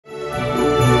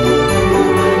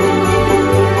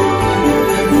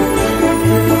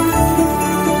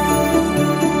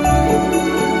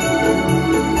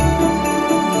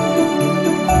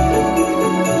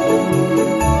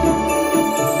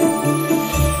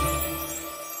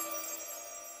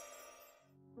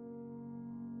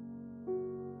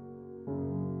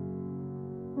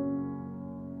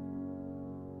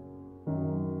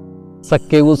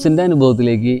സക്കേവൂസിൻ്റെ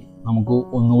അനുഭവത്തിലേക്ക് നമുക്ക്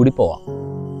ഒന്നുകൂടി പോവാം.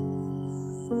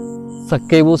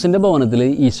 സക്കേവൂസിൻ്റെ ഭവനത്തിൽ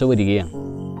ഈശോ വരികയാണ്.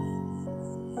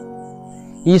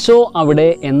 ഈശോ അവിടെ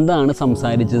എന്താണ്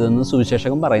സംസാരിച്ചതെന്ന്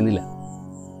സുവിശേഷകൻ പറയുന്നില്ല.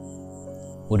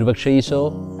 ഒരുപക്ഷെ ഈശോ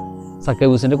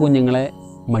സക്കേവൂസിൻ്റെ കുഞ്ഞുങ്ങളെ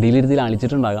മടിയിലിരുത്തി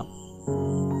ലാളിച്ചിട്ടുണ്ടാകാം,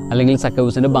 അല്ലെങ്കിൽ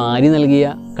സക്കേവൂസിൻ്റെ ഭാര്യ നൽകിയ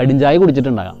കടിഞ്ചായ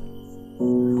കുടിച്ചിട്ടുണ്ടാകാം,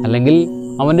 അല്ലെങ്കിൽ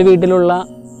അവൻ്റെ വീട്ടിലുള്ള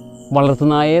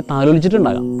വളർത്തുനായെ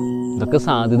താലോലിച്ചിട്ടുണ്ടാകാം. ഇതൊക്കെ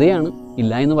സാധ്യതയാണ്,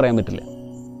 ഇല്ല എന്ന് പറയാൻ പറ്റില്ല.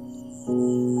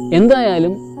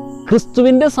 എന്തായാലും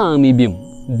ക്രിസ്തുവിൻ്റെ സാമീപ്യം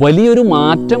വലിയൊരു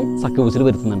മാറ്റം സക്കേവൂസിൽ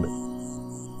വരുത്തുന്നുണ്ട്.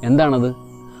 എന്താണത്?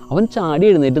 അവൻ ചാടി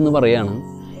എഴുന്നേറ്റെന്ന് പറയാണ്,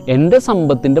 എൻ്റെ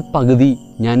സമ്പത്തിൻ്റെ പകുതി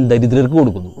ഞാൻ ദരിദ്രർക്ക്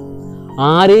കൊടുക്കുന്നു.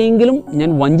 ആരെയെങ്കിലും ഞാൻ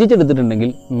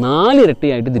വഞ്ചിച്ചെടുത്തിട്ടുണ്ടെങ്കിൽ 4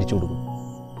 ഇരട്ടിയായിട്ട് തിരിച്ചു കൊടുക്കും.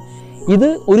 ഇത്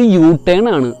ഒരു യൂ-ടേൺ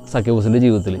ആണ് സക്കേവൂസിൻ്റെ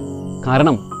ജീവിതത്തിൽ.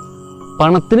 കാരണം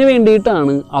പണത്തിന്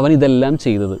വേണ്ടിയിട്ടാണ് അവൻ ഇതെല്ലാം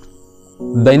ചെയ്തത്.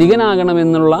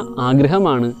 ധനികനാകണമെന്നുള്ള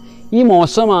ആഗ്രഹമാണ് ഈ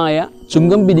മോശമായ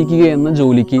ചുങ്കം പിരിക്കുക എന്ന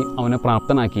ജോലിക്ക് അവനെ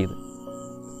പ്രാപ്തനാക്കിയത്.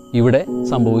 ഇവിടെ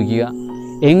സംഭവിക്കുക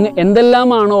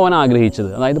എന്തെല്ലാമാണോ അവൻ ആഗ്രഹിച്ചത്,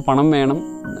 അതായത് പണം വേണം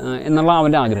എന്നുള്ള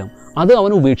അവൻ്റെ ആഗ്രഹം, അത്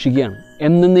അവൻ ഉപേക്ഷിക്കുകയാണ്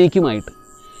എന്നേക്കുമായിട്ട്.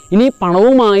 ഇനി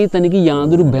പണവുമായി തനിക്ക്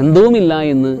യാതൊരു ബന്ധവുമില്ല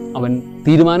എന്ന് അവൻ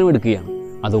തീരുമാനമെടുക്കുകയാണ്.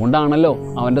 അതുകൊണ്ടാണല്ലോ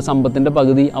അവൻ്റെ സമ്പത്തിൻ്റെ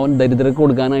പകുതി അവൻ ദരിദ്രർക്ക്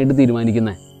കൊടുക്കാനായിട്ട്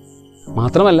തീരുമാനിക്കുന്നത്.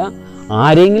 മാത്രമല്ല,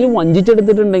 ആരെങ്കിലും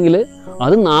വഞ്ചിച്ചെടുത്തിട്ടുണ്ടെങ്കിൽ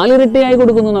അത് 4 ഇരട്ടിയായി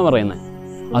കൊടുക്കുന്നു എന്നാണ് പറയുന്നത്.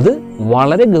 അത്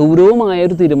വളരെ ഗൗരവമായ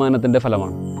ഒരു തീരുമാനത്തിൻ്റെ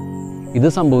ഫലമാണ്. ഇത്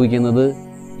സംഭവിക്കുന്നത്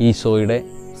ഈശോയുടെ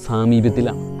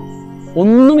സാമീപ്യത്തിലാണ്.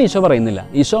 ഒന്നും ഈശോ പറയുന്നില്ല,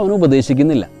 ഈശോ അവനെ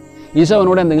ഉപദേശിക്കുന്നില്ല, ഈശോ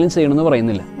അവനോട് എന്തെങ്കിലും ചെയ്യണമെന്ന്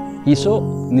പറയുന്നില്ല. ഈശോ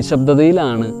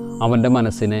നിശബ്ദതയിലാണ് അവൻ്റെ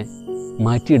മനസ്സിനെ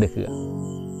മാറ്റിയെടുക്കുക.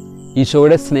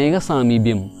 ഈശോയുടെ സ്നേഹ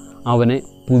സാമീപ്യം അവനെ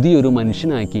പുതിയൊരു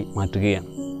മനുഷ്യനാക്കി മാറ്റുകയാണ്.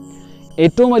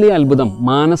 ഏറ്റവും വലിയ അത്ഭുതം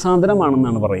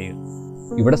മാനസാന്തരമാണെന്നാണ് പറയുക.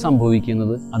 ഇവിടെ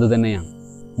സംഭവിക്കുന്നത് അതുതന്നെയാണ്.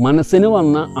 മനസ്സിന്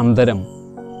വന്ന അന്തരം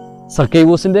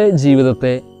സക്കേവൂസിൻ്റെ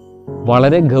ജീവിതത്തെ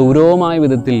വളരെ ഗൗരവമായ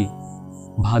വിധത്തിൽ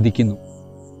ബാധിക്കുന്നു.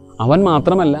 അവൻ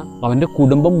മാത്രമല്ല, അവൻ്റെ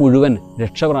കുടുംബം മുഴുവൻ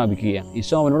രക്ഷ പ്രാപിക്കുകയാണ്.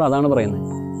 ഈശോ അവനോട് അതാണ് പറയുന്നത്,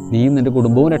 നീയും നിൻ്റെ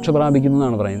കുടുംബവും രക്ഷ പ്രാപിക്കുന്നു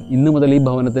എന്നാണ് പറയുന്നത്. ഇന്നു മുതൽ ഈ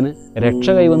ഭവനത്തിന് രക്ഷ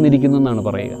കൈവന്നിരിക്കുന്നു എന്നാണ്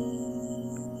പറയുക.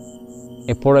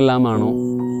 എപ്പോഴെല്ലാമാണോ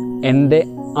എൻ്റെ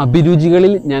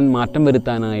അഭിരുചികളിൽ ഞാൻ മാറ്റം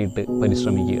വരുത്താനായിട്ട്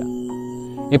പരിശ്രമിക്കുക,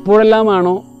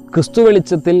 എപ്പോഴെല്ലാമാണോ ക്രിസ്തു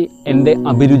വെളിച്ചത്തിൽ എൻ്റെ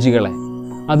അഭിരുചികളെ,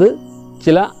 അത്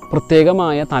ചില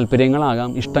പ്രത്യേകമായ താല്പര്യങ്ങളാകാം,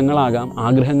 ഇഷ്ടങ്ങളാകാം,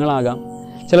 ആഗ്രഹങ്ങളാകാം,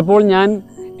 ചിലപ്പോൾ ഞാൻ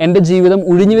എൻ്റെ ജീവിതം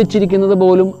ഒഴിഞ്ഞു വെച്ചിരിക്കുന്നത്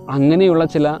പോലും അങ്ങനെയുള്ള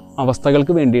ചില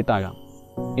അവസ്ഥകൾക്ക് വേണ്ടിയിട്ടാകാം.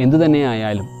 എന്തു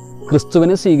തന്നെയായാലും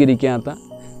ക്രിസ്തുവിനെ സ്വീകരിക്കാത്ത,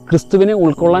 ക്രിസ്തുവിനെ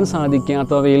ഉൾക്കൊള്ളാൻ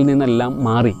സാധിക്കാത്തവയിൽ നിന്നെല്ലാം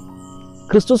മാറി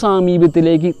ക്രിസ്തു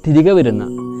സാമീപ്യത്തിലേക്ക് തിരികെ വരുന്ന,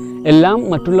 എല്ലാം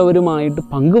മറ്റുള്ളവരുമായിട്ട്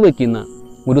പങ്കുവയ്ക്കുന്ന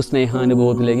ഒരു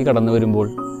സ്നേഹാനുഭവത്തിലേക്ക് കടന്നു വരുമ്പോൾ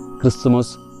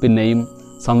ക്രിസ്തുമസ് പിന്നെയും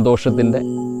സന്തോഷത്തിൻ്റെ,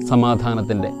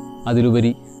 സമാധാനത്തിൻ്റെ,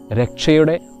 അതിലുപരി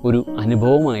രക്ഷയുടെ ഒരു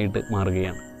അനുഭവമായിട്ട്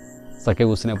മാറുകയാണ്.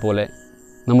 സക്കേവൂസിനെ പോലെ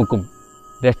നമുക്കും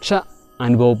രക്ഷ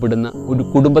അനുഭവപ്പെടുന്ന ഒരു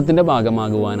കുടുംബത്തിൻ്റെ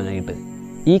ഭാഗമാകുവാനായിട്ട്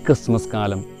ഈ ക്രിസ്മസ്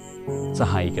കാലം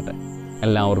സഹായിക്കട്ടെ.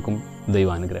 എല്ലാവർക്കും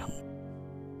ദൈവാനുഗ്രഹം.